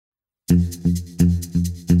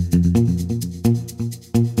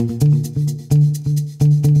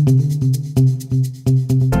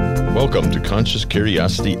Welcome to Conscious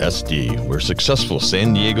Curiosity SD, where successful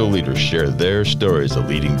San Diego leaders share their stories of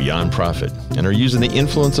leading beyond profit and are using the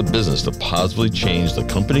influence of business to positively change the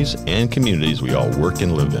companies and communities we all work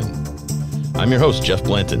and live in. I'm your host, Jeff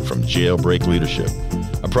Blanton from Jailbreak Leadership,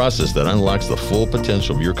 a process that unlocks the full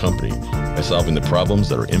potential of your company by solving the problems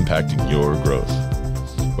that are impacting your growth.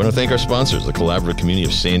 I want to thank our sponsors, the collaborative community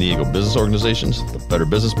of San Diego business organizations, the Better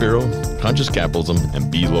Business Bureau, Conscious Capitalism, and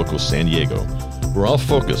Be Local San Diego. We're all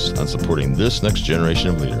focused on supporting this next generation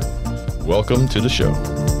of leader. Welcome to the show.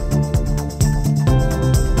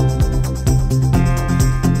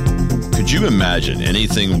 Could you imagine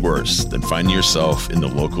anything worse than finding yourself in the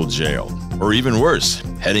local jail? Or even worse,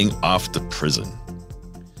 heading off to prison?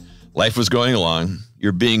 Life was going along.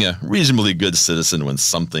 You're being a reasonably good citizen when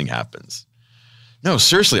something happens. No,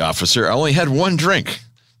 seriously, officer, I only had one drink.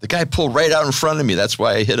 The guy pulled right out in front of me. That's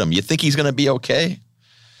why I hit him. You think he's going to be okay?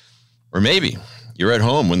 Or maybe you're at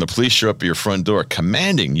home when the police show up at your front door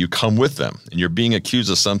commanding you come with them, and you're being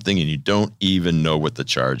accused of something and you don't even know what the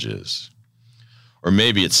charge is. Or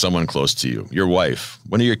maybe it's someone close to you, your wife,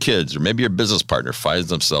 one of your kids, or maybe your business partner finds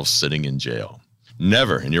themselves sitting in jail.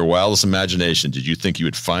 Never in your wildest imagination did you think you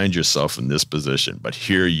would find yourself in this position, but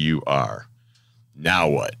here you are. Now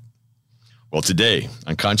what? Well, today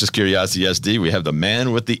on Conscious Curiosity SD, we have the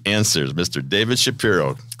man with the answers, Mr. David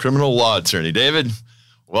Shapiro, criminal law attorney. David,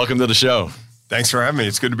 welcome to the show. Thanks for having me.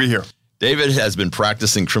 It's good to be here. David has been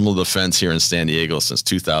practicing criminal defense here in San Diego since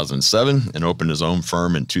 2007 and opened his own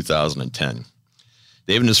firm in 2010.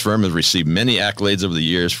 David and his firm have received many accolades over the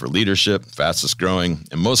years for leadership, fastest growing,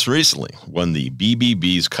 and most recently won the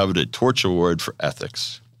BBB's coveted Torch Award for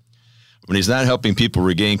ethics. When he's not helping people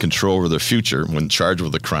regain control over their future when charged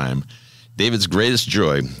with a crime, David's greatest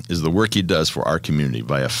joy is the work he does for our community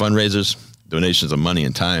via fundraisers, donations of money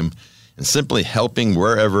and time, and simply helping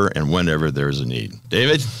wherever and whenever there is a need.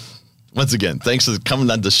 David, once again, thanks for coming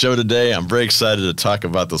on the show today. I'm very excited to talk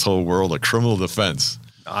about this whole world of criminal defense.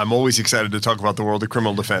 I'm always excited to talk about the world of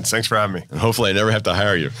criminal defense. Thanks for having me. And hopefully I never have to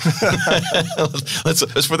hire you.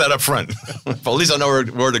 let's put that up front. At least I know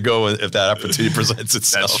where to go if that opportunity presents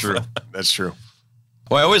itself. That's true. That's true.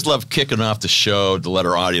 Well, I always love kicking off the show to let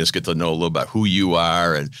our audience get to know a little about who you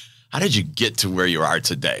are and how did you get to where you are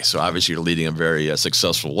today? So obviously you're leading a very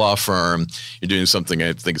successful law firm. You're doing something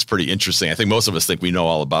I think is pretty interesting. I think most of us think we know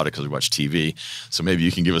all about it because we watch TV. So maybe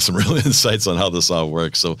you can give us some real insights on how this all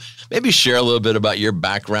works. So maybe share a little bit about your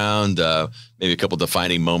background, maybe a couple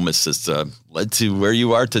defining moments that's led to where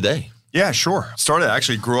you are today. Yeah, sure.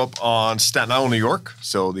 Actually grew up on Staten Island, New York.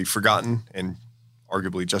 So the forgotten and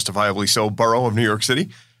arguably justifiably so borough of New York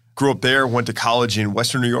City. Grew up there, went to college in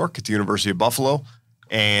Western New York at the University of Buffalo.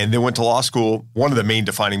 And then went to law school. One of the main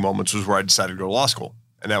defining moments was where I decided to go to law school,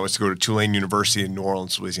 and that was to go to Tulane University in New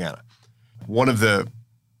Orleans, Louisiana. One of the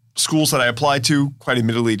schools that I applied to, quite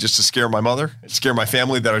admittedly, just to scare my mother and scare my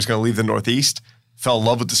family that I was going to leave the Northeast. Fell in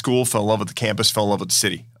love with the school, fell in love with the campus, fell in love with the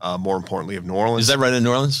city, more importantly, of New Orleans. Is that right in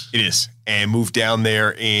New Orleans? It is. And moved down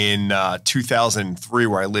there in 2003,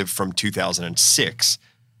 where I lived from 2006.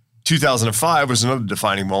 2005 was another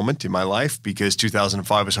defining moment in my life because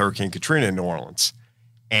 2005 was Hurricane Katrina in New Orleans.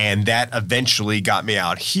 And that eventually got me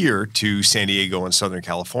out here to San Diego and Southern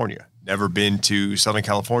California. Never been to Southern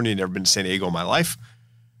California, never been to San Diego in my life.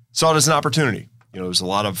 Saw it as an opportunity. There was a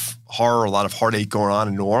lot of horror, a lot of heartache going on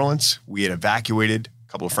in New Orleans. We had evacuated. A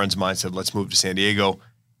couple of friends of mine said, let's move to San Diego.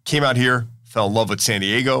 Came out here, fell in love with San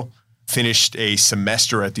Diego, finished a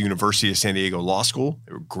semester at the University of San Diego Law School.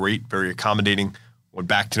 They were great, very accommodating. Went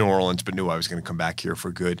back to New Orleans, but knew I was going to come back here for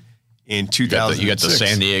good. In 2006. You got the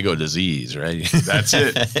San Diego disease, right? That's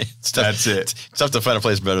it. That's it. It's tough to find a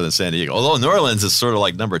place better than San Diego. Although New Orleans is sort of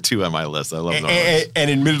like number 2 on my list. I love New Orleans.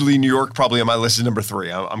 And admittedly, New York probably on my list is number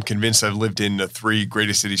 3. I'm convinced I've lived in the 3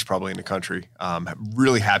 greatest cities probably in the country. I'm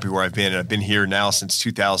really happy where I've been. And I've been here now since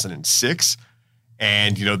 2006.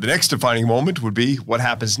 And, the next defining moment would be what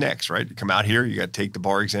happens next, right? You come out here, you got to take the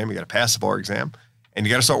bar exam, you got to pass the bar exam, and you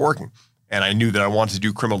got to start working. And I knew that I wanted to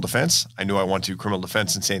do criminal defense. I knew I wanted to do criminal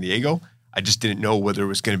defense in San Diego. I just didn't know whether it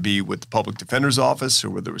was going to be with the Public Defender's Office or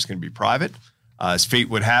whether it was going to be private. As fate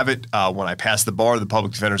would have it, when I passed the bar, the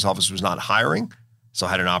Public Defender's Office was not hiring. So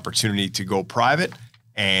I had an opportunity to go private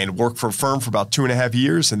and work for a firm for about 2.5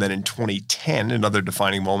 years. And then in 2010, another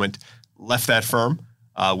defining moment, left that firm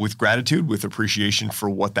with gratitude, with appreciation for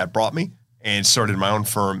what that brought me, and started my own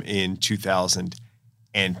firm in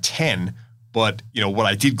 2010. But, what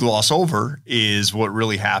I did gloss over is what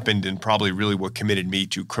really happened and probably really what committed me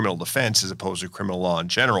to criminal defense as opposed to criminal law in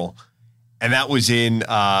general. And that was in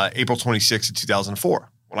April 26th of 2004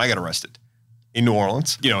 when I got arrested in New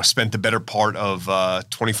Orleans. Spent the better part of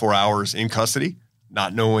 24 hours in custody,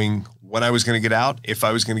 not knowing when I was going to get out, if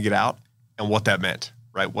I was going to get out, and what that meant,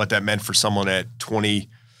 right? What that meant for someone at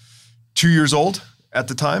 22 years old at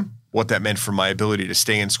the time, what that meant for my ability to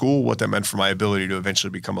stay in school, what that meant for my ability to eventually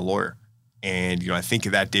become a lawyer. And, I think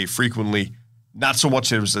of that day frequently, not so much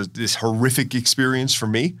that it was this horrific experience for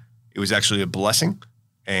me. It was actually a blessing.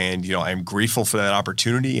 And, I'm grateful for that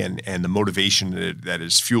opportunity and the motivation that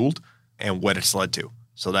is fueled and what it's led to.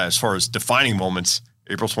 So that as far as defining moments,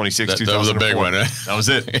 April 26, 2004. That was a big one, eh? That was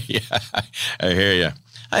it. Yeah, I hear you.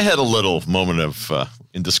 I had a little moment of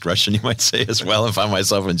indiscretion, you might say, as well, and found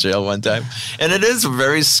myself in jail one time. And it is a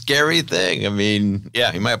very scary thing. I mean,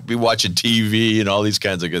 yeah, you might be watching TV and all these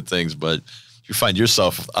kinds of good things, but if you find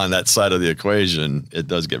yourself on that side of the equation, it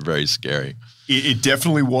does get very scary. It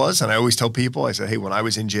definitely was. And I always tell people, I said, hey, when I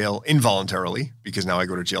was in jail involuntarily, because now I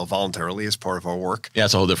go to jail voluntarily as part of our work. Yeah,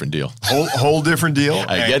 it's a whole different deal. Whole different deal.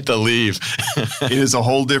 I get to leave. It is a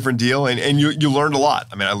whole different deal. And you learned a lot.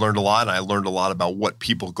 I mean, I learned a lot. And I learned a lot about what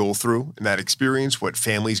people go through in that experience, what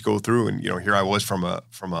families go through. And, here I was from a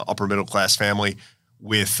upper middle class family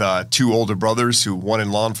with two older brothers, one in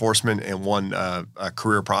law enforcement and one a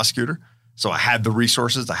career prosecutor. So I had the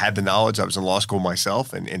resources, I had the knowledge. I was in law school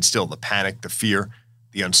myself, and still the panic, the fear,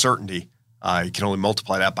 the uncertainty. You can only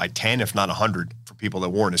multiply that by 10, if not 100, for people that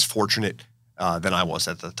weren't as fortunate than I was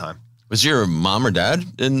at the time. Was your mom or dad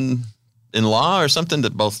in law or something?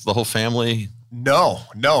 That the whole family? No,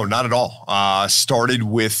 not at all. Started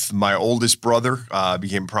with my oldest brother,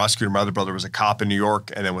 became a prosecutor. My other brother was a cop in New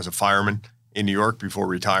York and then was a fireman in New York before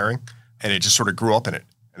retiring. And it just sort of grew up in it.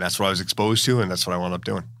 And that's what I was exposed to, and that's what I wound up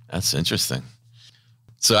doing. That's interesting.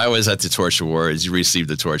 So I was at the Torch Awards. You received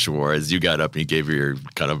the Torch Awards. You got up and you gave your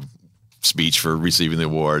kind of speech for receiving the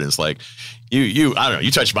award. And it's like, you I don't know,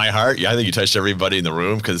 you touched my heart. I think you touched everybody in the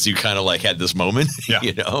room because you kind of like had this moment,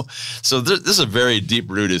 yeah. So this is a very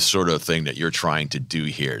deep-rooted sort of thing that you're trying to do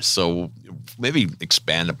here. So maybe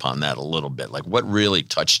expand upon that a little bit. Like what really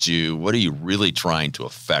touched you? What are you really trying to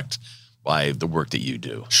affect by the work that you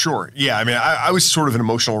do? Sure. Yeah. I mean, I was sort of an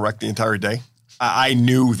emotional wreck the entire day. I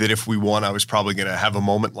knew that if we won, I was probably going to have a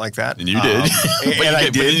moment like that, and you did. And I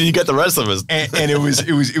did. You got the rest of us, and it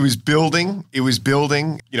was building. It was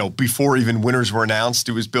building. Before even winners were announced,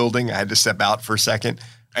 it was building. I had to step out for a second.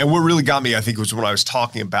 And what really got me, I think, was when I was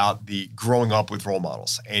talking about the growing up with role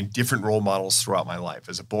models and different role models throughout my life.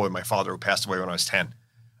 As a boy, my father, who passed away when I was 10.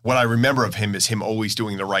 What I remember of him is him always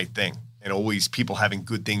doing the right thing, and always people having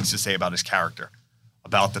good things to say about his character,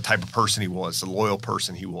 about the type of person he was, the loyal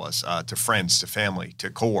person he was, to friends, to family, to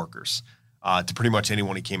coworkers, to pretty much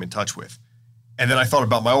anyone he came in touch with. And then I thought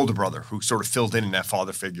about my older brother, who sort of filled in that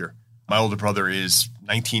father figure. My older brother is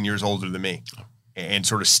 19 years older than me and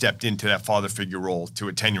sort of stepped into that father figure role to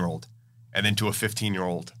a 10-year-old and then to a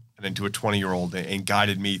 15-year-old and then to a 20-year-old and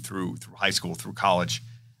guided me through high school, through college,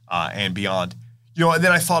 and beyond. And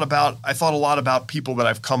then I thought a lot about people that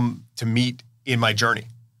I've come to meet in my journey,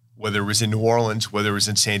 whether it was in New Orleans, whether it was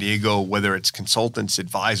in San Diego, whether it's consultants,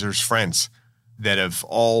 advisors, friends that have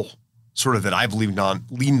all sort of that I've leaned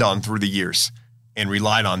on through the years and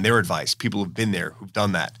relied on their advice. People who've been there, who've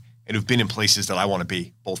done that, and who've been in places that I want to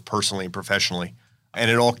be, both personally and professionally.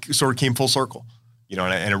 And it all sort of came full circle,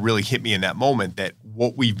 and it really hit me in that moment that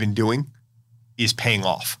what we've been doing is paying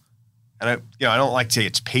off. And I don't like to say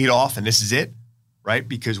it's paid off and this is it, right?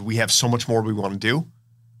 Because we have so much more we want to do.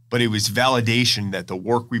 But it was validation that the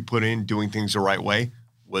work we put in, doing things the right way,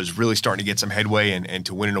 was really starting to get some headway, and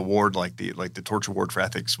to win an award like the Torch Award for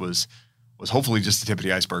Ethics was hopefully just the tip of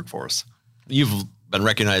the iceberg for us. You've been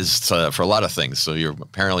recognized for a lot of things, so you're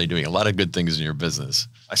apparently doing a lot of good things in your business.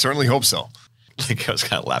 I certainly hope so. I was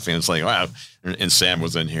kind of laughing. It's like, wow. And Sam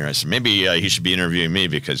was in here. I said, maybe he should be interviewing me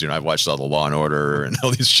because, I've watched all the Law and Order and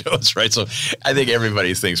all these shows, right? So I think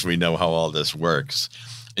everybody thinks we know how all this works,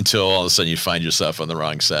 until all of a sudden you find yourself on the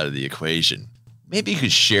wrong side of the equation. Maybe you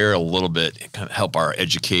could share a little bit and kind of help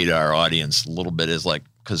educate our audience a little bit,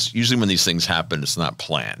 because usually when these things happen, it's not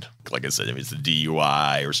planned. Like I said, if it's the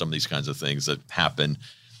DUI or some of these kinds of things that happen,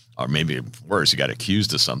 or maybe worse, you got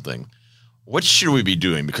accused of something. What should we be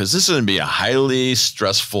doing? Because this is going to be a highly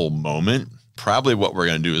stressful moment. Probably what we're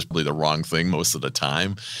going to do is probably the wrong thing most of the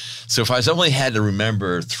time. So if I only had to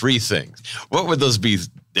remember 3 things, what would those be,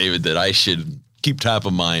 David, that I should keep top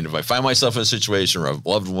of mind if I find myself in a situation or a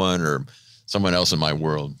loved one or someone else in my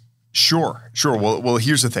world? Sure. Well,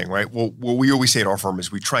 here's the thing, right? Well, what we always say at our firm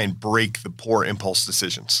is we try and break the poor impulse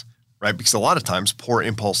decisions, right? Because a lot of times poor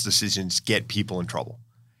impulse decisions get people in trouble.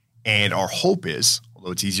 And our hope is,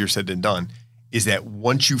 although it's easier said than done, is that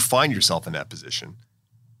once you find yourself in that position,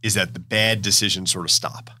 is that the bad decisions sort of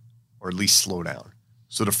stop or at least slow down.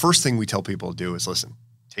 So the first thing we tell people to do is, listen,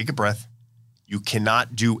 take a breath. You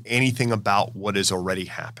cannot do anything about what has already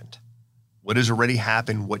happened. What has already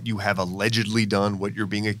happened, what you have allegedly done, what you're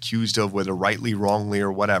being accused of, whether rightly, wrongly,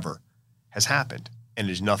 or whatever, has happened. And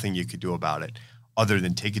there's nothing you could do about it other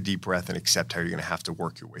than take a deep breath and accept how you're going to have to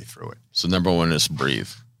work your way through it. So number one is breathe.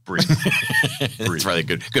 Breathe. It's probably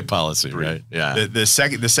good policy, breathe. Right? Yeah. The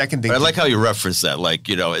second thing. But I like how you reference that. Like,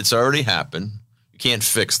 it's already happened. You can't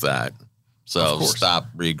fix that. So stop,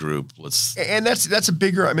 regroup. And that's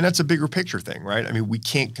a bigger picture thing, right? I mean, we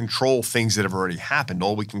can't control things that have already happened.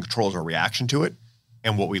 All we can control is our reaction to it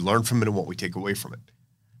and what we learn from it and what we take away from it.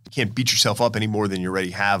 You can't beat yourself up any more than you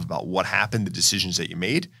already have about what happened, the decisions that you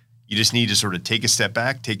made. You just need to sort of take a step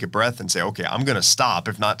back, take a breath, and say, okay, I'm going to stop,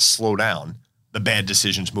 if not slow down, the bad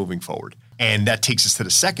decisions moving forward. And that takes us to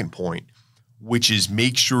the second point, which is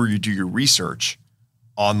make sure you do your research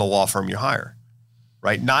on the law firm you hire.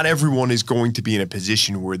 Right? Not everyone is going to be in a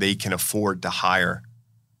position where they can afford to hire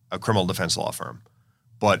a criminal defense law firm.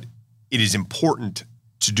 But it is important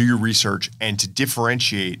to do your research and to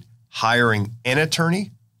differentiate hiring an attorney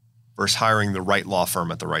versus hiring the right law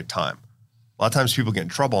firm at the right time. A lot of times people get in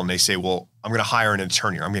trouble and they say, well, I'm going to hire an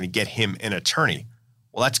attorney or I'm going to get him an attorney.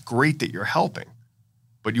 Well, that's great that you're helping,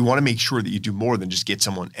 but you want to make sure that you do more than just get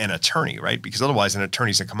someone an attorney, right? Because otherwise an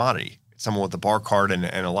attorney's a commodity. It's someone with a bar card and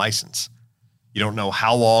a license. You don't know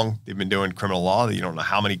how long they've been doing criminal law. You don't know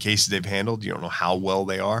how many cases they've handled. You don't know how well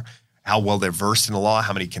they are, how well they're versed in the law,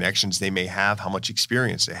 how many connections they may have, how much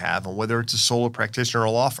experience they have, and whether it's a solo practitioner or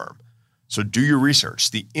a law firm. So do your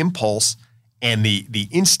research. The impulse and the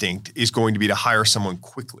instinct is going to be to hire someone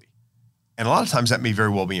quickly. And a lot of times that may very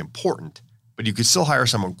well be important, but you could still hire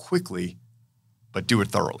someone quickly, but do it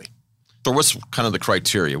thoroughly. So what's kind of the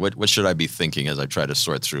criteria? What should I be thinking as I try to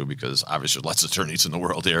sort through? Because obviously lots of attorneys in the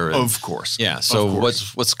world here. And, of course. Yeah. So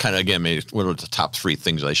what's kind of, again, maybe what are the top three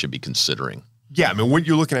things I should be considering? Yeah. I mean, what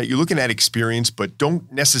you're looking at experience, but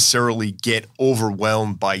don't necessarily get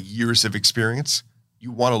overwhelmed by years of experience.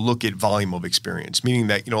 You want to look at volume of experience, meaning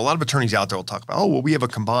that, a lot of attorneys out there will talk about, oh, well, we have a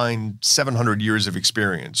combined 700 years of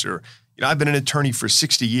experience, or, I've been an attorney for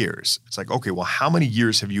 60 years. It's like, okay, well, how many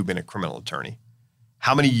years have you been a criminal attorney?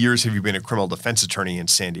 How many years have you been a criminal defense attorney in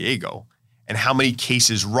San Diego? And how many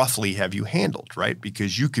cases roughly have you handled, right?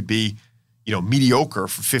 Because you could be, mediocre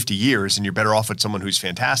for 50 years and you're better off with someone who's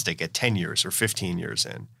fantastic at 10 years or 15 years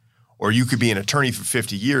in. Or you could be an attorney for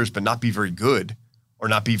 50 years but not be very good or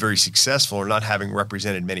not be very successful or not having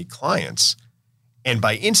represented many clients. And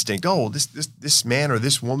by instinct, oh, this man or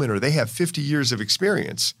this woman, or they have 50 years of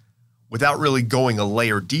experience without really going a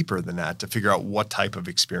layer deeper than that to figure out what type of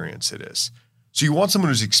experience it is. So you want someone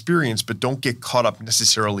who's experienced, but don't get caught up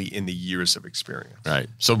necessarily in the years of experience. Right.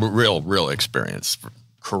 So real experience.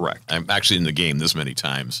 Correct. I'm actually in the game this many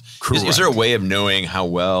times. Correct. Is there a way of knowing how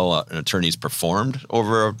well an attorney's performed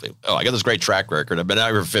over? I got this great track record. I've been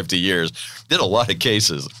out here for 50 years. Did a lot of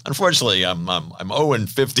cases. Unfortunately, I'm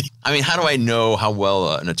 0-50. I mean, how do I know how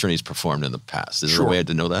well an attorney's performed in the past? Is there a way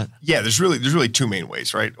to know that? Yeah, there's really two main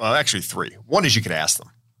ways, right? Well, actually three. One is you could ask them.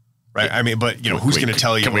 Right. I mean, but who's going to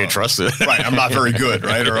tell you? Can we trust it? Right. I'm not very good.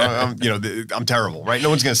 Right. Or I'm terrible. Right. No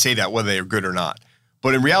one's going to say that whether they are good or not.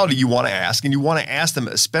 But in reality, you want to ask, and you want to ask them,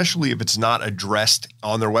 especially if it's not addressed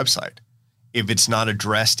on their website, if it's not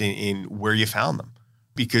addressed in where you found them,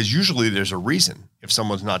 because usually there's a reason if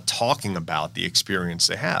someone's not talking about the experience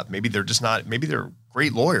they have. Maybe they're just not. Maybe they're a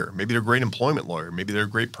great lawyer. Maybe they're a great employment lawyer. Maybe they're a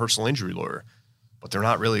great personal injury lawyer, but they're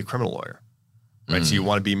not really a criminal lawyer. Right. So you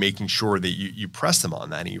want to be making sure that you press them on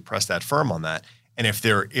that and you press that firm on that. And if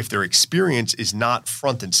their experience is not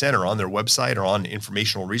front and center on their website or on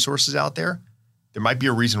informational resources out there, there might be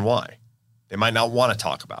a reason why. They might not want to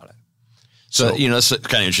talk about it. So it's kind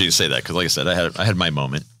of interesting to say that because, like I said, I had my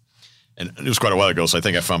moment, and it was quite a while ago. So I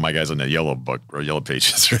think I found my guys on that Yellow Book or Yellow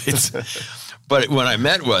Pages, right? But when I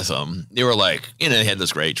met with them, they were like, they had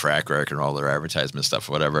this great track record and all their advertisement stuff,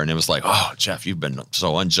 or whatever. And it was like, oh, Jeff, you've been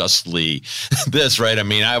so unjustly this, right? I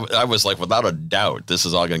mean, I was like, without a doubt, this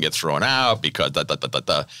is all going to get thrown out because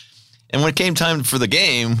And when it came time for the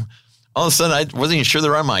game, all of a sudden, I wasn't even sure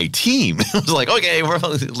they're on my team. It was like, okay,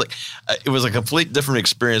 it was a complete different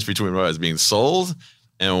experience between what I was being sold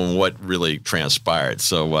and what really transpired.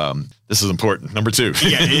 So this is important. Number two.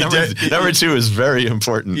 Yeah, number two is very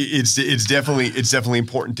important. It's definitely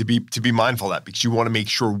important to be mindful of that, because you want to make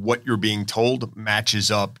sure what you're being told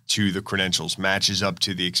matches up to the credentials, matches up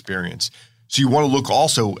to the experience. So you want to look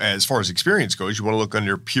also, as far as experience goes, you want to look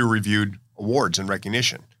under peer-reviewed awards and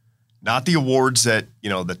recognition, not the awards that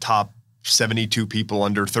the top 72 people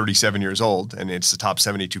under 37 years old, and it's the top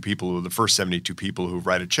 72 people who are the first 72 people who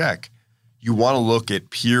write a check. You want to look at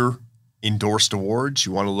peer endorsed awards.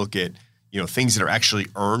 You want to look at, things that are actually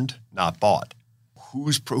earned, not bought.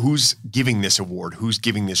 Who's giving this award? Who's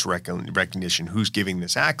giving this recognition? Who's giving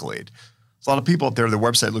this accolade? There's a lot of people up there. Their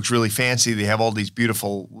website looks really fancy. They have all these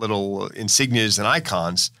beautiful little insignias and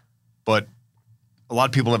icons, but a lot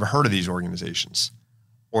of people never heard of these organizations,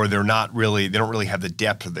 or they don't really have the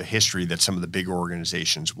depth of the history that some of the bigger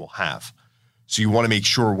organizations will have. So you want to make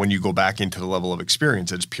sure when you go back into the level of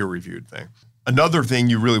experience, it's a peer-reviewed thing. Another thing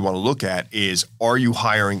you really want to look at is, are you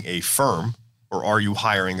hiring a firm or are you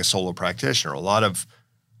hiring a solo practitioner? A lot of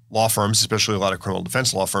law firms, especially a lot of criminal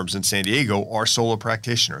defense law firms in San Diego, are solo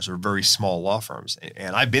practitioners or very small law firms.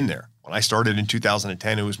 And I've been there. When I started in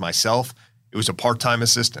 2010, it was myself. It was a part-time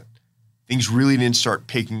assistant. Things really didn't start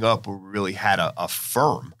picking up where we really had a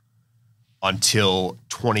firm until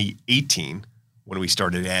 2018, when we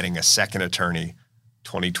started adding a second attorney,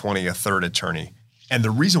 2020, a third attorney. And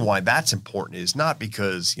the reason why that's important is not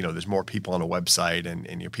because, there's more people on a website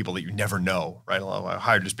and people that you never know, right? I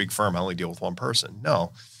hired this big firm, I only deal with one person.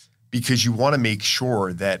 No, because you want to make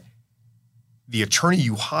sure that the attorney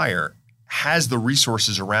you hire has the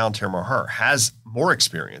resources around him or her, has more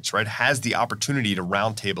experience, right? Has the opportunity to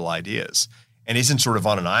roundtable ideas and isn't sort of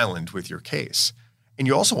on an island with your case. And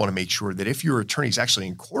you also want to make sure that if your attorney's actually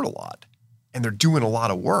in court a lot and they're doing a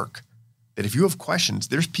lot of work, that if you have questions,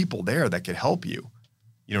 there's people there that could help you.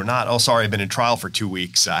 Not, oh, sorry, I've been in trial for 2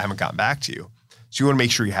 weeks, I haven't gotten back to you. So you want to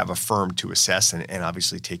make sure you have a firm to assess and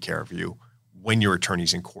obviously take care of you when your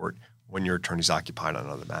attorney's in court, when your attorney's occupied on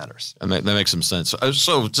other matters. And that makes some sense.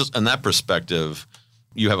 So just in that perspective,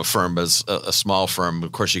 you have a firm, but a small firm.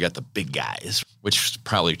 Of course, you got the big guys, which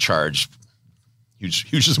probably charge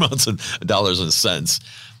huge amounts of dollars and cents.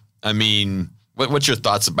 I mean, what's your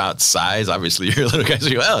thoughts about size? Obviously, you're little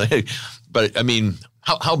guys. But I mean,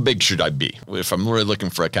 how big should I be if I'm really looking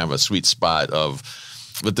for a kind of a sweet spot of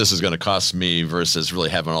what this is going to cost me versus really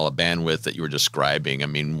having all the bandwidth that you were describing? I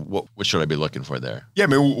mean, what should I be looking for there? Yeah, I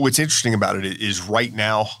mean, what's interesting about it is right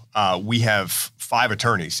now we have 5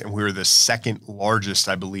 attorneys, and we're the second largest,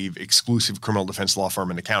 I believe, exclusive criminal defense law firm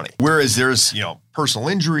in the county. Whereas there's, personal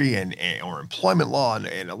injury or employment law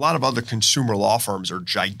and a lot of other consumer law firms are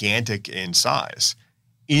gigantic in size.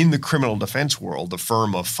 In the criminal defense world, the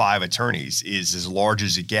firm of 5 attorneys is as large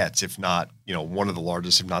as it gets, if not, one of the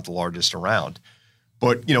largest, if not the largest around.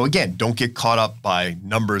 But, again, don't get caught up by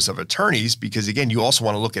numbers of attorneys because, again, you also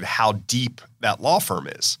want to look at how deep that law firm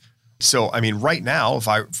is. So, I mean, right now, if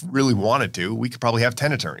I really wanted to, we could probably have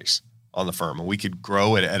 10 attorneys on the firm and we could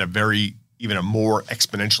grow it at even a more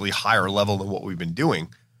exponentially higher level than what we've been doing,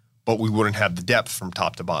 but we wouldn't have the depth from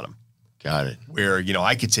top to bottom. Got it. Where,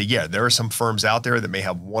 I could say, yeah, there are some firms out there that may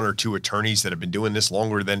have 1 or 2 attorneys that have been doing this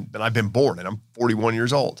longer than I've been born, and I'm 41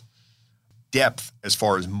 years old. Depth, as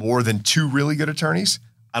far as more than 2 really good attorneys,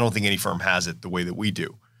 I don't think any firm has it the way that we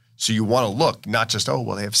do. So you want to look, not just,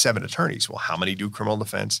 they have 7 attorneys. Well, how many do criminal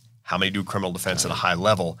defense? How many do criminal defense at a high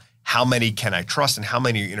level? How many can I trust, and how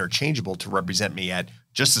many are interchangeable to represent me at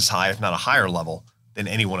just as high, if not a higher level, than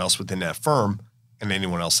anyone else within that firm and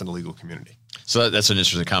anyone else in the legal community? So that's an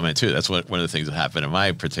interesting comment, too. That's one of the things that happened in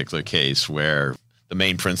my particular case where the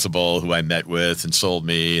main principal who I met with and sold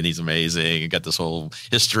me, and he's amazing, and got this whole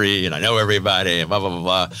history, and I know everybody, and blah, blah, blah,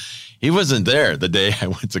 blah. He wasn't there the day I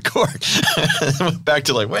went to court. I went back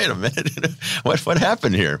to wait a minute, what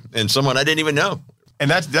happened here? And someone I didn't even know. And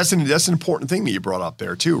that's an important thing that you brought up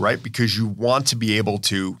there, too, right? Because you want to be able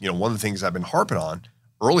to, one of the things I've been harping on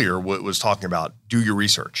earlier was talking about do your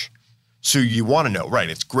research. So you want to know, right?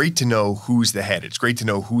 It's great to know who's the head. It's great to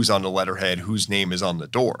know who's on the letterhead, whose name is on the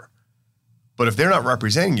door. But if they're not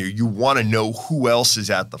representing you, you want to know who else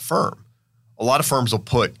is at the firm. A lot of firms will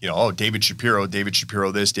put, David Shapiro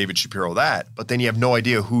this, David Shapiro that, but then you have no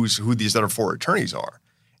idea who these other 4 attorneys are.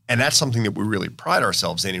 And that's something that we really pride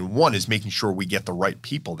ourselves in. And one is making sure we get the right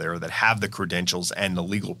people there that have the credentials and the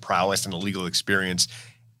legal prowess and the legal experience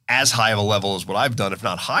as high of a level as what I've done, if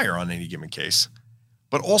not higher on any given case.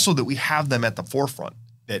 But also that we have them at the forefront,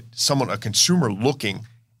 that a consumer looking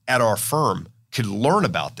at our firm could learn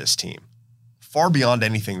about this team far beyond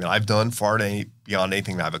anything that I've done, beyond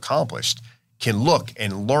anything that I've accomplished, can look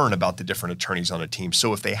and learn about the different attorneys on a team.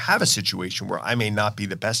 So if they have a situation where I may not be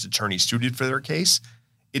the best attorney suited for their case,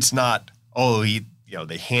 it's not,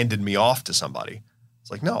 they handed me off to somebody.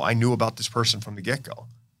 It's like, no, I knew about this person from the get-go.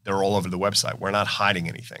 They're all over the website. We're not hiding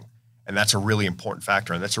anything. And that's a really important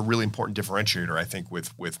factor. And that's a really important differentiator, I think,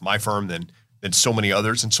 with my firm than so many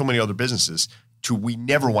others and so many other businesses. We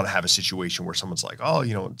never want to have a situation where someone's like,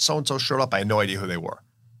 so-and-so showed up. I had no idea who they were.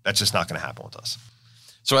 That's just not going to happen with us.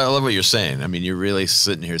 So I love what you're saying. I mean, you're really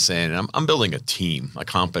sitting here saying, I'm building a team, a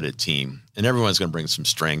competent team, and everyone's going to bring some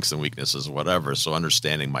strengths and weaknesses or whatever. So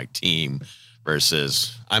understanding my team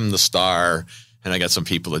versus I'm the star and I got some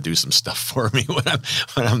people to do some stuff for me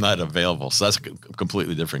when I'm not available. So that's a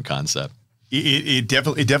completely different concept. It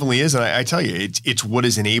definitely is. And I tell you, it's what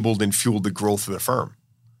has enabled and fueled the growth of the firm,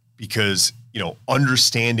 because,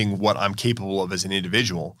 understanding what I'm capable of as an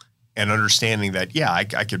individual and understanding that, I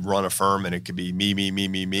could run a firm and it could be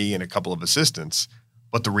me, and a couple of assistants.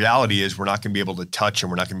 But the reality is we're not going to be able to touch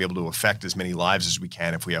and we're not going to be able to affect as many lives as we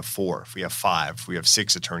can if we have 4, if we have 5, if we have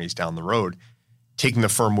 6 attorneys down the road. Taking the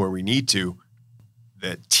firm where we need to,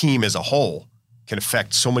 the team as a whole can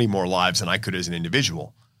affect so many more lives than I could as an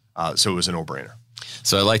individual. So it was a no-brainer.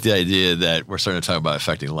 So I like the idea that we're starting to talk about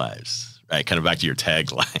affecting lives, right? Kind of back to your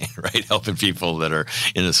tagline, right? Helping people that are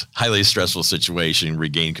in this highly stressful situation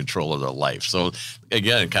regain control of their life. So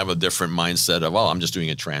again, kind of a different mindset of, I'm just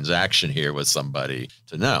doing a transaction here with somebody,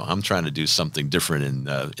 to no, I'm trying to do something different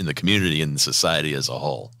in the community and society as a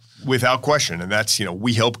whole. Without question. And that's,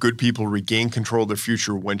 we help good people regain control of their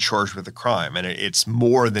future when charged with a crime. And it's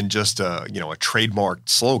more than just a trademarked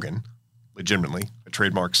slogan, legitimately a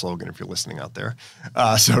trademark slogan if you're listening out there.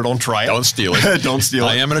 So don't try it. Don't steal it. Don't steal it.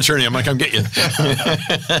 I am an attorney. I'm going to come get you.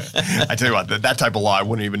 I tell you what, that type of law, I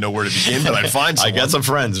wouldn't even know where to begin, but I'd find someone. I got some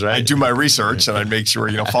friends, right? I'd do my research and I'd make sure,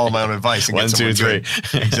 follow my own advice. And 1, 2, 3.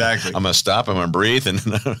 Exactly. I'm going to stop. I'm going to breathe and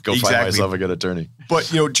go find myself a good attorney. But,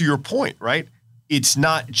 to your point, right? It's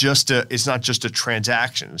not just a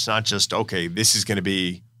transaction. It's not just, okay, this is going to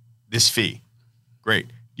be this fee. Great.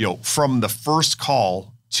 From the first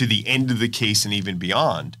call to the end of the case and even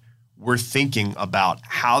beyond, we're thinking about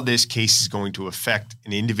how this case is going to affect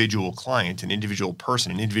an individual client, an individual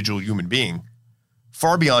person, an individual human being,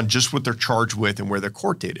 far beyond just what they're charged with and where their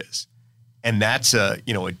court date is. And that's a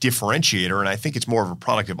differentiator. And I think it's more of a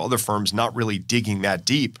product of other firms not really digging that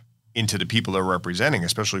deep into the people they're representing,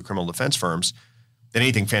 especially criminal defense firms, than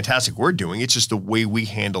anything fantastic we're doing. It's just the way we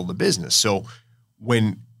handle the business. So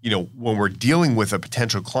when we're dealing with a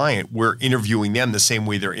potential client, we're interviewing them the same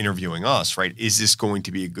way they're interviewing us, right? Is this going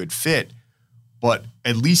to be a good fit? But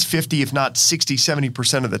at least 50, if not 60,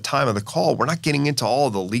 70% of the time of the call, we're not getting into all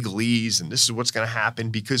of the legalese and this is what's going to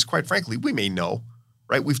happen, because quite frankly, we may know,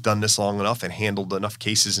 right? We've done this long enough and handled enough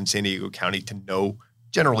cases in San Diego County to know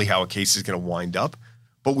generally how a case is going to wind up.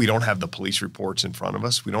 But we don't have the police reports in front of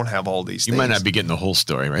us. We don't have all these things. You might not be getting the whole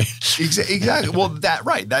story, right? Exactly. Well,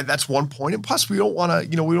 that's one point. And plus, we don't want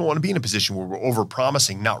to, be in a position where we're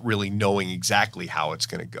overpromising, not really knowing exactly how it's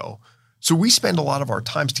going to go. So we spend a lot of our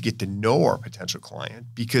times to get to know our potential client,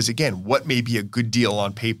 because again, what may be a good deal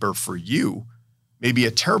on paper for you may be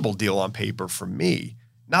a terrible deal on paper for me.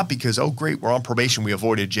 Not because, oh, great, we're on probation, we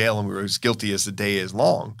avoided jail, and we were as guilty as the day is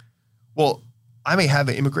long. Well, I may have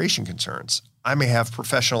immigration concerns. I may have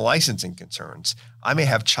professional licensing concerns. I may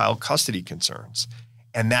have child custody concerns.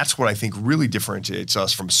 And that's what I think really differentiates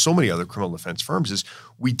us from so many other criminal defense firms, is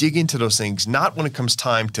we dig into those things, not when it comes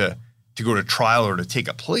time to go to trial or to take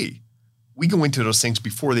a plea. We go into those things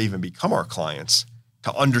before they even become our clients,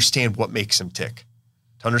 to understand what makes them tick,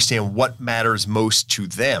 to understand what matters most to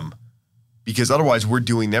them, because otherwise we're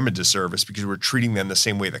doing them a disservice, because we're treating them the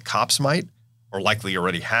same way the cops might or likely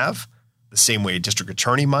already have, the same way a district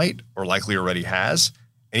attorney might or likely already has,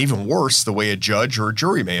 and even worse, the way a judge or a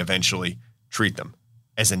jury may eventually treat them,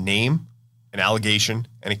 as a name, an allegation,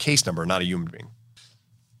 and a case number, not a human being.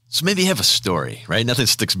 So maybe you have a story, right? Nothing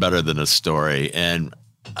sticks better than a story. And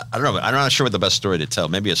I don't know, I'm not sure what the best story to tell.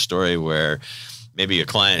 Maybe a story where maybe a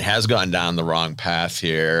client has gone down the wrong path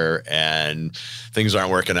here and things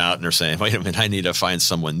aren't working out and they're saying, wait a minute, I need to find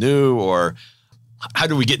someone new. Or how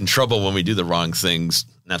do we get in trouble when we do the wrong things?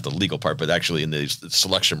 Not the legal part, but actually in the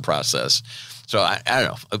selection process. So I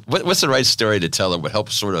don't know. What's the right story to tell that would help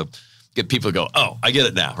sort of get people to go, oh, I get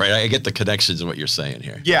it now, right? I get the connections in what you're saying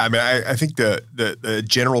here. Yeah, I mean, I think the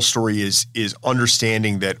general story is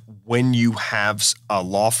understanding that when you have a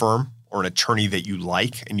law firm or an attorney that you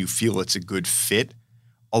like and you feel it's a good fit,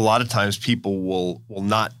 a lot of times people will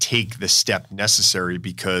not take the step necessary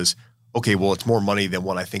because, okay, well, it's more money than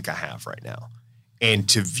what I think I have right now. And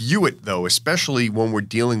to view it, though, especially when we're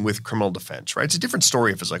dealing with criminal defense, right? It's a different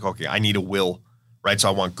story if it's like, okay, I need a will, right? So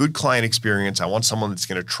I want good client experience. I want someone that's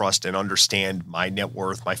going to trust and understand my net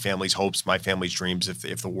worth, my family's hopes, my family's dreams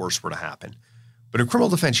if the worst were to happen. But in criminal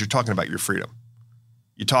defense, you're talking about your freedom.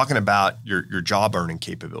 You're talking about your job earning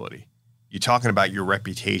capability. You're talking about your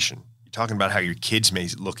reputation. You're talking about how your kids may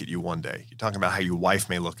look at you one day. You're talking about how your wife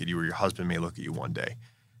may look at you or your husband may look at you one day.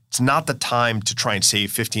 It's not the time to try and save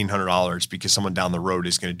 $1,500 because someone down the road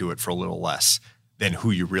is going to do it for a little less. than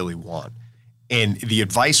who you really want. And the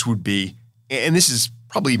advice would be, and this is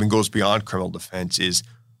probably even goes beyond criminal defense, is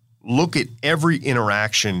look at every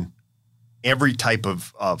interaction, every type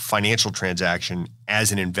of financial transaction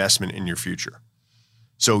as an investment in your future.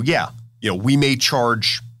 So yeah, we may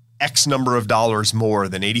charge X number of dollars more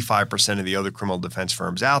than 85% of the other criminal defense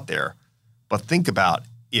firms out there, but think about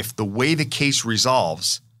if the way the case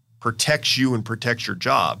resolves protects you and protects your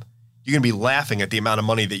job, you're going to be laughing at the amount of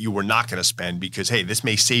money that you were not going to spend because, hey, this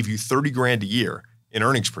may save you $30,000 a year in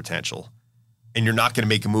earnings potential, and you're not going to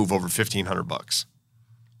make a move over $1,500,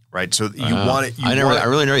 right? So you want it. I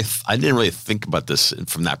didn't really think about this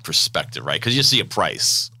from that perspective, right? Because you see a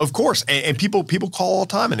price, of course, and people call all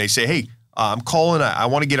the time and they say, hey, I'm calling. I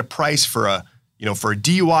want to get a price for a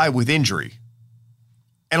DUI with injury,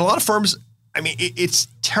 and a lot of firms. I mean, it's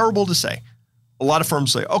terrible to say. A lot of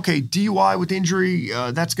firms say, okay, DUI with injury,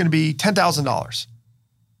 that's going to be $10,000.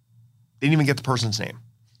 They didn't even get the person's name.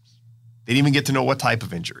 They didn't even get to know what type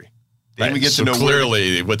of injury. They didn't even get to know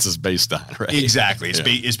clearly what's this based on, right? Exactly.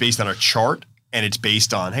 It's based on a chart, and it's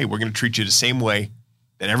based on, hey, we're going to treat you the same way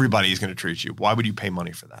that everybody is going to treat you. Why would you pay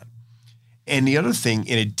money for that? And the other thing,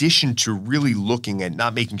 in addition to really looking at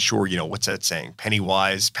not making sure, what's that saying? Penny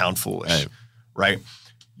wise, pound foolish, right?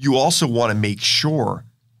 You also want to make sure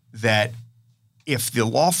that if the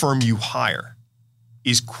law firm you hire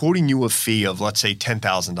is quoting you a fee of, let's say,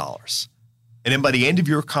 $10,000, and then by the end of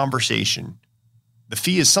your conversation, the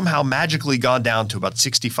fee has somehow magically gone down to about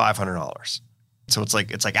 $6,500. So it's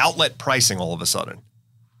like outlet pricing all of a sudden.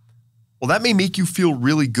 Well, that may make you feel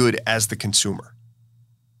really good as the consumer.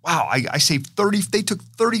 Wow, I saved they took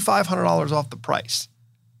 $3,500 off the price.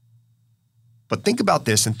 But think about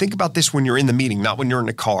this, and think about this when you're in the meeting, not when you're in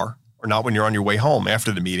the car or not when you're on your way home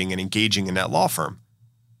after the meeting and engaging in that law firm.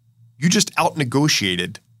 You just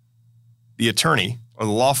out-negotiated the attorney or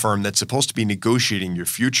the law firm that's supposed to be negotiating your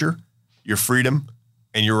future, your freedom,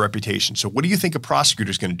 and your reputation. So what do you think a prosecutor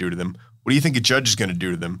is going to do to them? What do you think a judge is going to do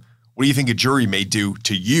to them? What do you think a jury may do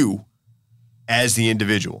to you as the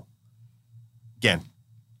individual? Again,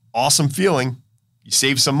 awesome feeling. You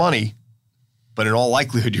save some money, but in all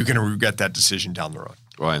likelihood, you're going to regret that decision down the road.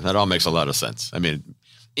 Right. That all makes a lot of sense. I mean,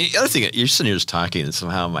 the other thing, you're sitting here just talking, and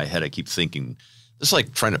somehow in my head, I keep thinking, it's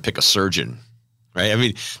like trying to pick a surgeon, right? I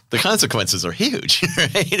mean, the consequences are huge,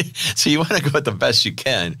 right? So you want to go at the best you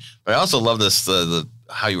can. But I also love this,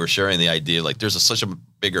 how you were sharing the idea, like there's such a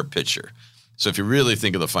bigger picture. So if you really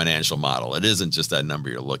think of the financial model, it isn't just that number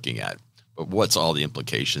you're looking at, but what's all the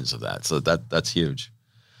implications of that? So that's huge.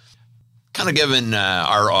 Kind of given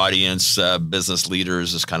our audience, business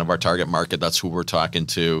leaders is kind of our target market. That's who we're talking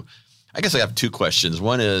to. I guess I have two questions.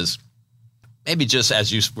 One is maybe just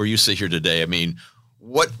where you sit here today. I mean,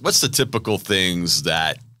 what's the typical things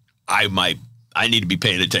that I need to be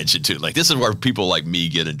paying attention to? Like, this is where people like me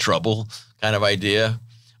get in trouble kind of idea.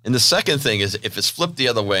 And the second thing is, if it's flipped the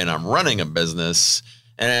other way and I'm running a business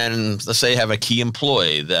and let's say I have a key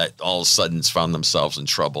employee that all of a sudden has found themselves in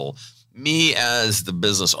trouble, me as the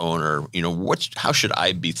business owner, how should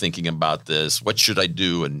I be thinking about this? What should I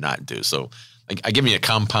do and not do? So I give me a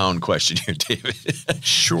compound question here, David.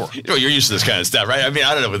 Sure. You're used to this kind of stuff, right? I mean,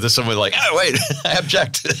 I don't know, but there's someone like, oh, wait, I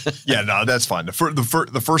object. Yeah, no, that's fine.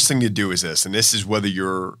 The first thing you do is this, and this is whether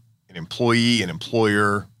you're an employee, an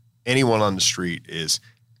employer, anyone on the street, is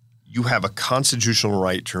you have a constitutional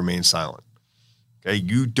right to remain silent. Okay,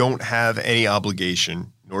 you don't have any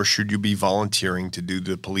obligation, nor should you be volunteering to do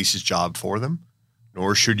the police's job for them,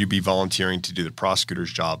 nor should you be volunteering to do the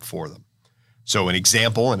prosecutor's job for them. So an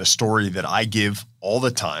example and a story that I give all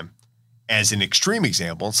the time as an extreme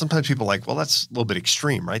example, and sometimes people are like, well, that's a little bit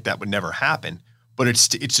extreme, right? That would never happen. But it's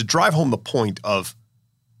to drive home the point of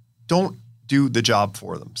don't do the job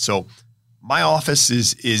for them. So my office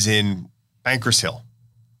is in Bankers Hill,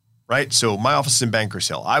 right? So my office is in Bankers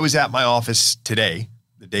Hill. I was at my office today,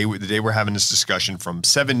 the day we're having this discussion, from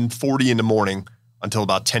 7:40 in the morning until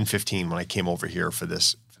about 10:15 when I came over here for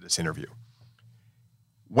this interview.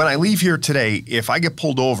 When I leave here today, if I get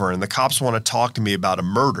pulled over and the cops want to talk to me about a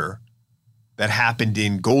murder that happened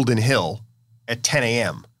in Golden Hill at 10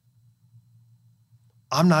 a.m.,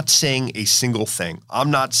 I'm not saying a single thing.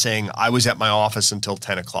 I'm not saying I was at my office until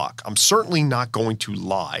 10 o'clock. I'm certainly not going to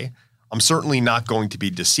lie. I'm certainly not going to be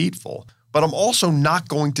deceitful, but I'm also not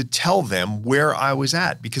going to tell them where I was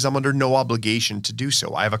at because I'm under no obligation to do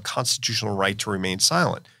so. I have a constitutional right to remain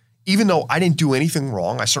silent. Even though I didn't do anything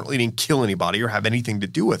wrong, I certainly didn't kill anybody or have anything to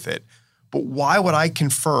do with it. But why would I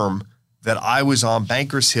confirm that I was on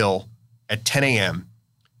Bankers Hill at 10 a.m.?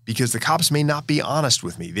 Because the cops may not be honest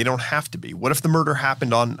with me. They don't have to be. What if the murder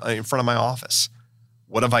happened in front of my office?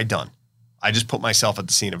 What have I done? I just put myself at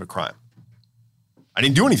the scene of a crime. I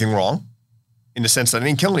didn't do anything wrong in the sense that I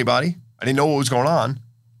didn't kill anybody. I didn't know what was going on.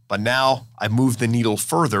 But now I've moved the needle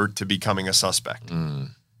further to becoming a suspect,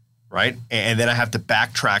 right? And then I have to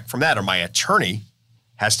backtrack from that, or my attorney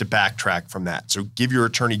has to backtrack from that. So give your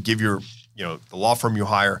attorney, the law firm you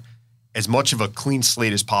hire, as much of a clean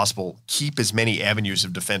slate as possible. Keep as many avenues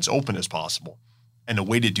of defense open as possible. And the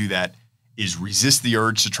way to do that is resist the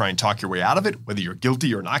urge to try and talk your way out of it, whether you're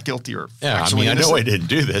guilty or not guilty or factually innocent. I know I didn't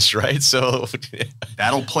do this, right? So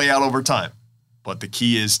that'll play out over time. But the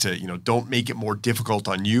key is to, don't make it more difficult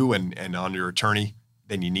on you and on your attorney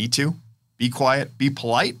than you need to. Be quiet, be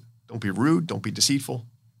polite, don't be rude, don't be deceitful,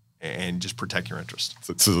 and just protect your interest.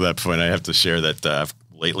 So to that point, I have to share that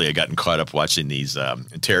lately I've gotten caught up watching these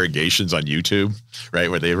interrogations on YouTube, right,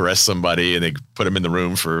 where they arrest somebody and they put them in the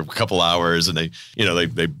room for a couple hours and they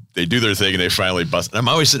do their thing and they finally bust. And I'm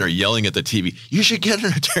always sitting there yelling at the TV, you should get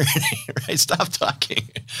an attorney, right? Stop talking.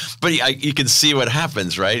 But you can see what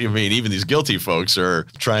happens, right? I mean, even these guilty folks are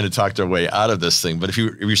trying to talk their way out of this thing. But if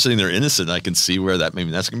you're sitting there innocent, I can see where that's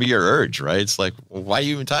going to be your urge, right? It's like, well, why are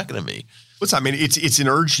you even talking to me? It's an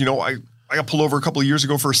urge. I got pulled over a couple of years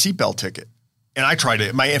ago for a seatbelt ticket. And I tried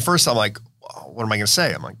it. At first, I'm like, what am I going to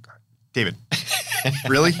say? I'm like, David,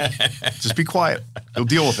 really? Just be quiet. You'll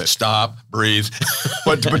deal with it. Stop, breathe.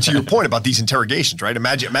 But to your point about these interrogations, right?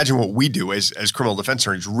 Imagine what we do as criminal defense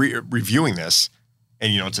attorneys reviewing this.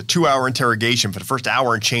 And, it's a 2-hour interrogation. For the first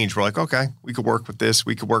hour and change, we're like, okay, we could work with this.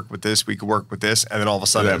 We could work with this. We could work with this. And then all of a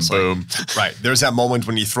sudden, it's boom. Right. There's that moment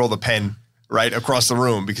when you throw the pen right across the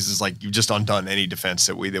room because it's like you've just undone any defense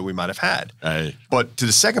that we might have had. Right. But to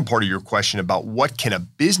the second part of your question about what can a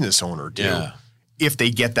business owner do if they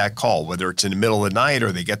get that call, whether it's in the middle of the night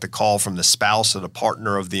or they get the call from the spouse or the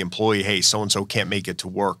partner of the employee, hey, so-and-so can't make it to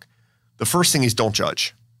work. The first thing is don't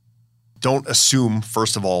judge. Don't assume,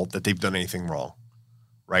 first of all, that they've done anything wrong,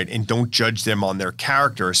 right? And don't judge them on their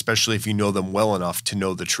character, especially if you know them well enough to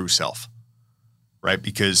know the true self, right?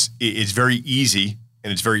 Because it's very easy.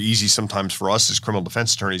 And it's very easy sometimes for us as criminal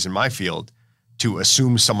defense attorneys in my field to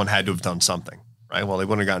assume someone had to have done something, right? Well, they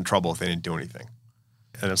wouldn't have gotten in trouble if they didn't do anything.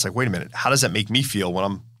 And it's like, wait a minute, how does that make me feel when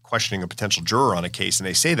I'm questioning a potential juror on a case and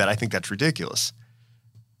they say that? I think that's ridiculous.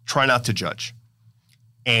 Try not to judge.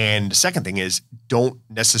 And the second thing is don't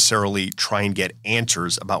necessarily try and get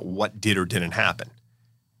answers about what did or didn't happen.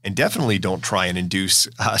 And definitely don't try and induce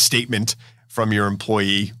a statement from your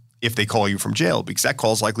employee if they call you from jail, because that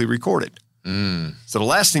call is likely recorded. So the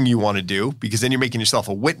last thing you want to do, because then you're making yourself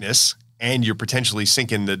a witness and you're potentially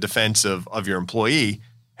sinking the defense of your employee.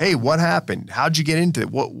 Hey, what happened? How'd you get into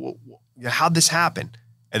it? How'd this happen?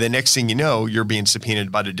 And the next thing you know, you're being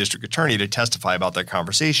subpoenaed by the district attorney to testify about that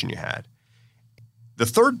conversation you had. The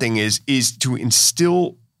third thing is to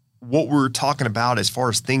instill what we're talking about as far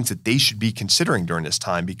as things that they should be considering during this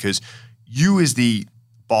time, because you as the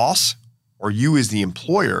boss or you as the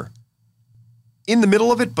employer in the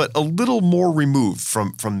middle of it, but a little more removed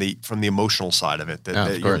from the emotional side of it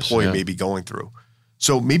that your employee may be going through.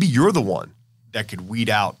 So maybe you're the one that could weed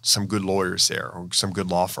out some good lawyers there or some good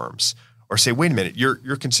law firms, or say, wait a minute,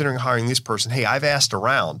 you're considering hiring this person. Hey, I've asked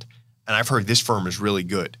around and I've heard this firm is really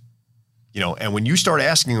good. And when you start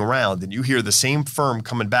asking around and you hear the same firm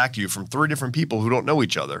coming back to you from 3 different people who don't know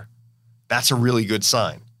each other, that's a really good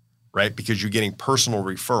sign, right? Because you're getting personal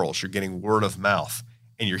referrals, you're getting word of mouth,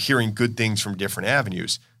 and you're hearing good things from different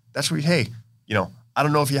avenues. That's where, hey, I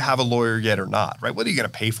don't know if you have a lawyer yet or not, right? Whether you're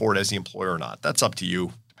going to pay for it as the employer or not, that's up to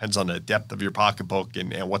you. Depends on the depth of your pocketbook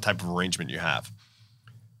and what type of arrangement you have.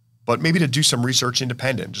 But maybe to do some research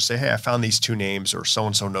independent, just say, hey, I found these 2 names, or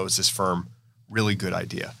so-and-so knows this firm, really good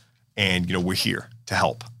idea. And, we're here to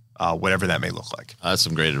help, whatever that may look like. That's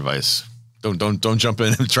some great advice. Don't jump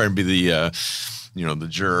in and try and be the, the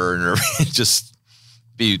juror, or just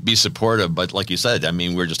be supportive. But like you said,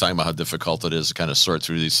 we're just talking about how difficult it is to kind of sort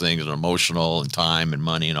through these things, and emotional and time and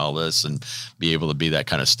money and all this, and be able to be that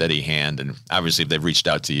kind of steady hand. And obviously if they've reached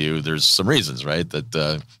out to you, there's some reasons, right,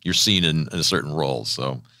 that you're seen in a certain role.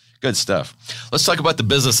 So good stuff. Let's talk about the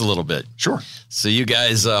business a little bit. Sure. So you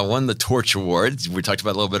guys won the Torch Award. We talked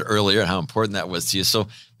about it a little bit earlier, how important that was to you. So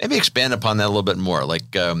maybe expand upon that a little bit more.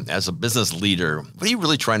 Like as a business leader, what are you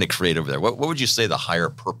really trying to create over there? What would you say the higher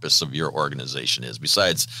purpose of your organization is,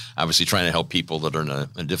 besides obviously trying to help people that are in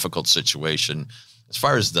a difficult situation? As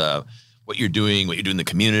far as what you're doing in the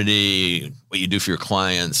community, what you do for your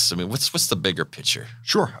clients, what's the bigger picture?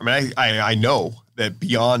 Sure. I know that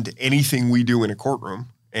beyond anything we do in a courtroom,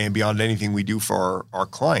 and beyond anything we do for our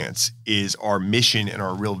clients, is our mission and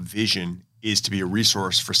our real vision is to be a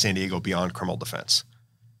resource for San Diego beyond criminal defense.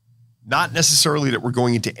 Not necessarily that we're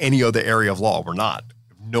going into any other area of law. We're not.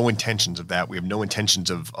 no intentions of that. We have no intentions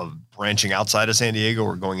of branching outside of San Diego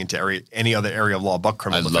or going into any other area of law but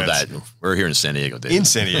criminal defense. I love that. We're here in San Diego, David. In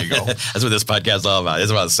San Diego. That's what this podcast is all about.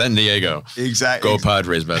 It's about San Diego. Exactly. Go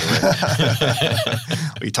Padres, by the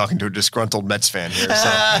way. Are you talking to a disgruntled Mets fan here? So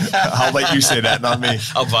I'll let you say that, not me.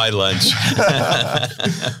 I'll buy lunch.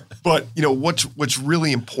 But what's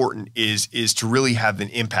really important is to really have an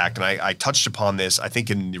impact. And I touched upon this, I think,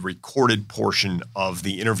 in the recorded portion of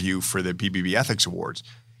the interview for the BBB Ethics Awards,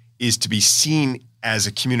 is to be seen as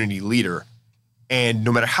a community leader. And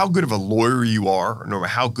no matter how good of a lawyer you are, or no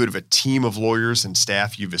matter how good of a team of lawyers and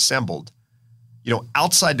staff you've assembled,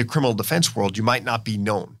 outside the criminal defense world, you might not be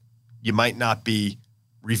known. You might not be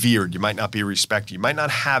revered. You might not be respected. You might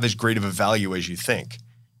not have as great of a value as you think.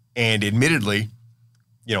 And admittedly,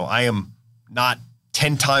 I am not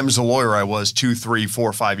 10 times the lawyer I was 2, 3,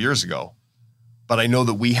 4, 5 years ago, but I know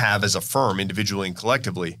that we have as a firm, individually and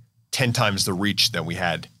collectively, 10 times the reach that we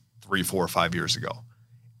had 3, 4, 5 years ago.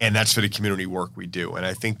 And that's for the community work we do. And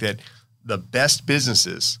I think that the best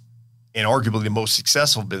businesses and arguably the most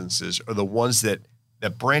successful businesses are the ones that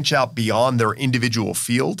branch out beyond their individual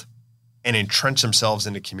field and entrench themselves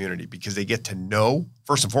in the community, because they get to know,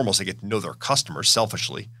 first and foremost, they get to know their customers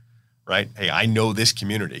selfishly. Right? Hey, I know this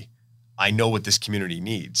community. I know what this community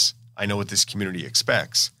needs. I know what this community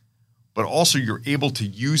expects. But also you're able to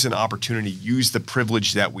use an opportunity, use the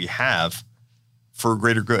privilege that we have for a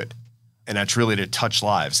greater good. And that's really to touch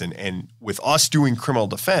lives. And with us doing criminal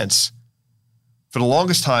defense, for the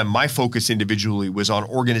longest time, my focus individually was on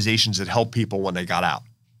organizations that help people when they got out.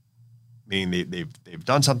 Meaning they've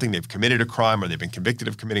done something, they've committed a crime, or they've been convicted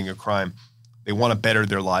of committing a crime. They want to better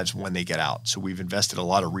their lives when they get out. So we've invested a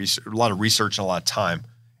lot of research and a lot of time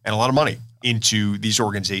and a lot of money into these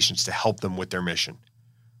organizations to help them with their mission.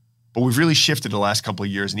 But we've really shifted the last couple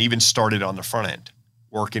of years and even started on the front end,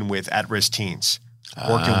 working with at-risk teens,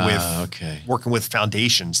 working with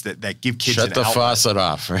foundations that give kids Shut the faucet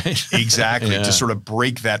off, right? Exactly, to sort of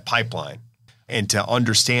break that pipeline and to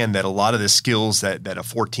understand that a lot of the skills that a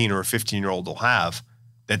 14 or a 15-year-old will have,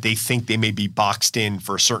 that they think they may be boxed in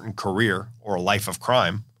for a certain career or a life of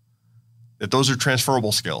crime, that those are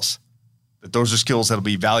transferable skills, that those are skills that'll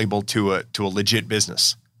be valuable to a legit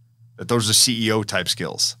business, that those are CEO type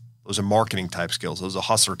skills, those are marketing type skills, those are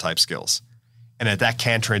hustler type skills, and that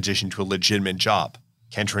can transition to a legitimate job,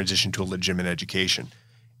 can transition to a legitimate education.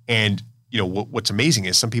 And what's amazing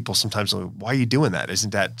is some people sometimes are like, why are you doing that?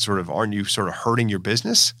 Aren't you sort of hurting your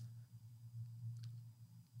business?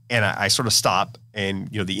 And I sort of stop, and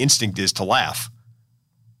the instinct is to laugh,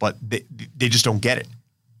 but they just don't get it,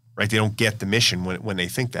 right? They don't get the mission when they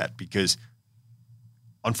think that, because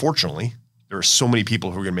unfortunately there are so many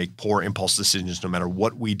people who are going to make poor impulse decisions no matter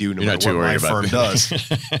what we do, no matter what my firm does.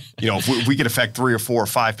 If we could affect 3 or 4 or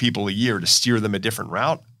 5 people a year to steer them a different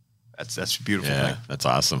route, that's a beautiful thing. That's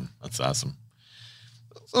awesome. That's awesome.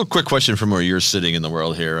 A little quick question from where you're sitting in the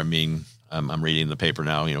world here. I mean, I'm reading the paper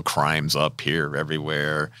now, crime's up here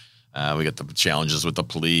everywhere. We got the challenges with the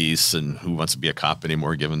police and who wants to be a cop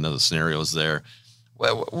anymore, given the scenarios there.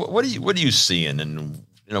 What are you seeing, and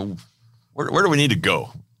where do we need to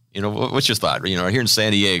go? What's your thought? Here in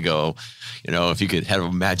San Diego, if you could have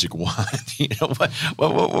a magic wand,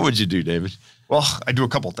 what would you do, David? Well, I do a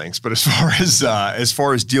couple things, but as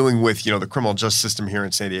far as dealing with the criminal justice system here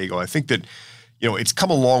in San Diego, I think that it's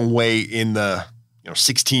come a long way in the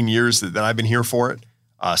 16 years that I've been here for it.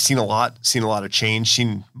 Seen a lot of change,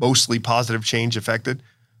 seen mostly positive change affected,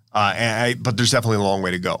 but there's definitely a long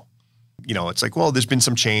way to go. It's like, well, there's been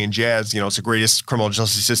some change. Yeah, it's the greatest criminal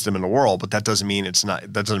justice system in the world, but that doesn't mean it's not.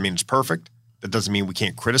 That doesn't mean it's perfect. That doesn't mean we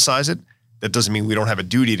can't criticize it. That doesn't mean we don't have a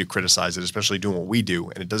duty to criticize it, especially doing what we do.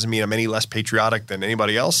 And it doesn't mean I'm any less patriotic than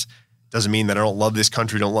anybody else. It doesn't mean that I don't love this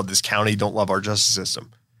country, don't love this county, don't love our justice system.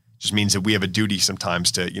 It just means that we have a duty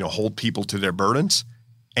sometimes to hold people to their burdens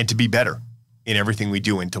and to be better in everything we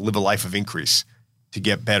do and to live a life of increase, to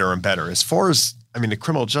get better and better. As far as, the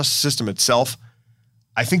criminal justice system itself,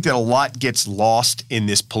 I think that a lot gets lost in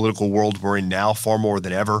this political world we're in now, far more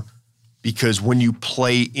than ever, because when you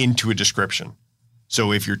play into a description.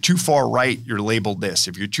 So if you're too far right, you're labeled this.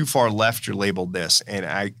 If you're too far left, you're labeled this.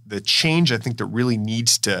 And the change I think that really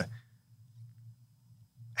needs to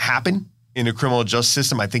happen in the criminal justice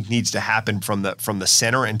system, I think needs to happen from the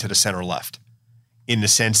center and to the center left, in the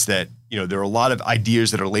sense that, there are a lot of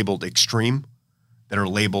ideas that are labeled extreme, that are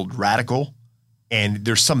labeled radical, and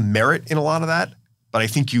there's some merit in a lot of that. But I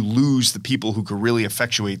think you lose the people who could really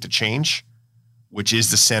effectuate the change, which is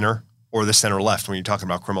the center or the center left when you're talking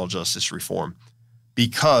about criminal justice reform,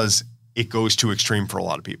 because it goes too extreme for a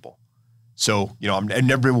lot of people. So, I've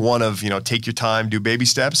never been one of, take your time, do baby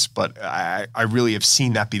steps, but I really have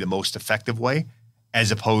seen that be the most effective way, as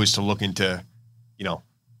opposed to looking to,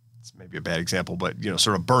 it's maybe a bad example, but,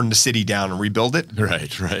 sort of burn the city down and rebuild it. Right.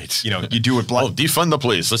 You do it defund the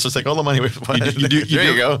police. Let's just take all the money away from it.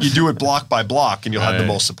 You go. You do it block by block, and you'll have the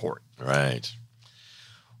most support. Right.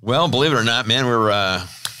 Well, believe it or not, man, we're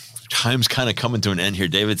time's kind of coming to an end here,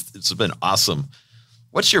 David. It's been awesome.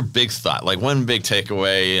 What's your big thought? Like one big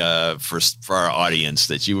takeaway for our audience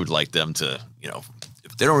that you would like them to,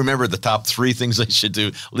 if they don't remember the top 3 things they should do,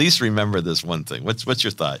 at least remember this one thing. What's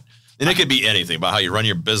your thought? And it could be anything about how you run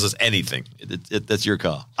your business, anything. That's your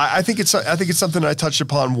call. I think it's something I touched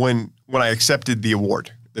upon when I accepted the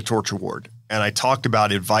award, the Torch Award. And I talked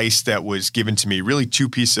about advice that was given to me, really 2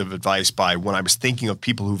 pieces of advice by when I was thinking of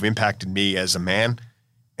people who've impacted me as a man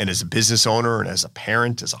and as a business owner and as a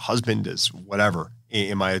parent, as a husband, as whatever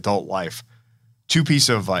in my adult life. 2 pieces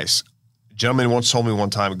of advice. A gentleman once told me one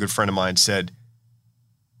time, a good friend of mine said,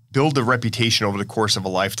 build a reputation over the course of a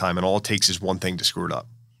lifetime, and all it takes is one thing to screw it up.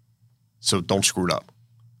 So don't screw it up.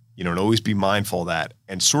 And always be mindful of that.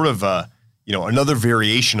 And sort of, another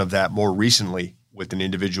variation of that more recently with an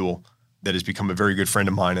individual that has become a very good friend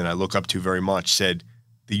of mine and I look up to very much, said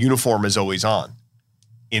the uniform is always on,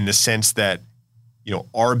 in the sense that,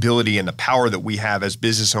 our ability and the power that we have as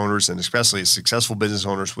business owners, and especially as successful business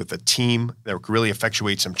owners with a team that really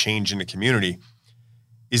effectuates some change in the community,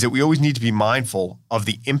 is that we always need to be mindful of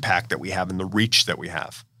the impact that we have and the reach that we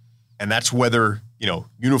have. And that's whether,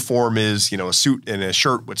 uniform is, a suit and a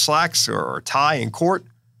shirt with slacks or a tie in court,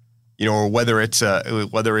 or whether it's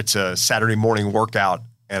a Saturday morning workout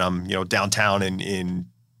and I'm, downtown in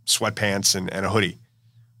sweatpants and a hoodie,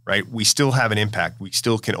 right? We still have an impact. We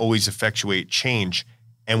still can always effectuate change,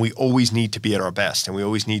 and we always need to be at our best, and we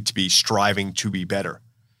always need to be striving to be better.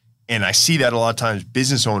 And I see that a lot of times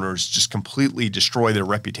business owners just completely destroy their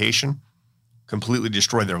reputation, completely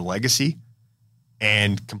destroy their legacy,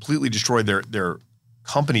 and completely destroy their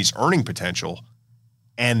company's earning potential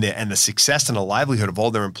and the success and the livelihood of all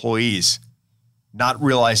their employees, not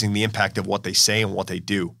realizing the impact of what they say and what they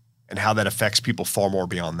do and how that affects people far more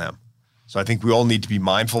beyond them. So I think we all need to be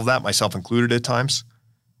mindful of that, myself included at times.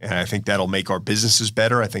 And I think that'll make our businesses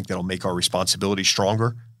better. I think that'll make our responsibility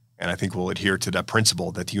stronger. And I think we'll adhere to that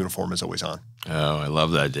principle that the uniform is always on. Oh, I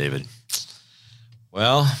love that, David.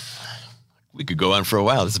 Well, we could go on for a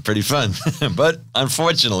while. This is pretty fun. But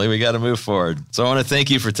unfortunately, we got to move forward. So I want to thank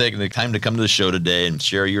you for taking the time to come to the show today and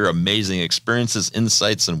share your amazing experiences,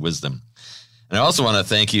 insights, and wisdom. And I also want to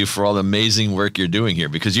thank you for all the amazing work you're doing here,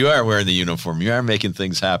 because you are wearing the uniform. You are making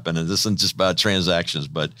things happen. And this isn't just about transactions,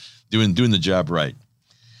 but doing the job right.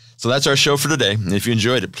 So that's our show for today. And if you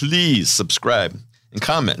enjoyed it, please subscribe and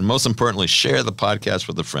comment. And most importantly, share the podcast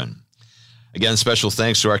with a friend. Again, special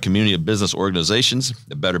thanks to our community of business organizations,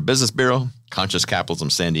 the Better Business Bureau, Conscious Capitalism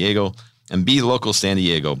San Diego, and Be Local San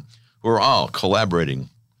Diego, who are all collaborating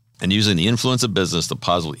and using the influence of business to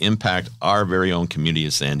positively impact our very own community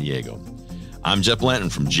of San Diego. I'm Jeff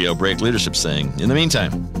Blanton from Jailbreak Leadership saying, in the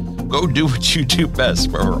meantime, go do what you do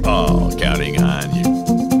best, where we're all counting on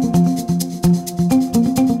you.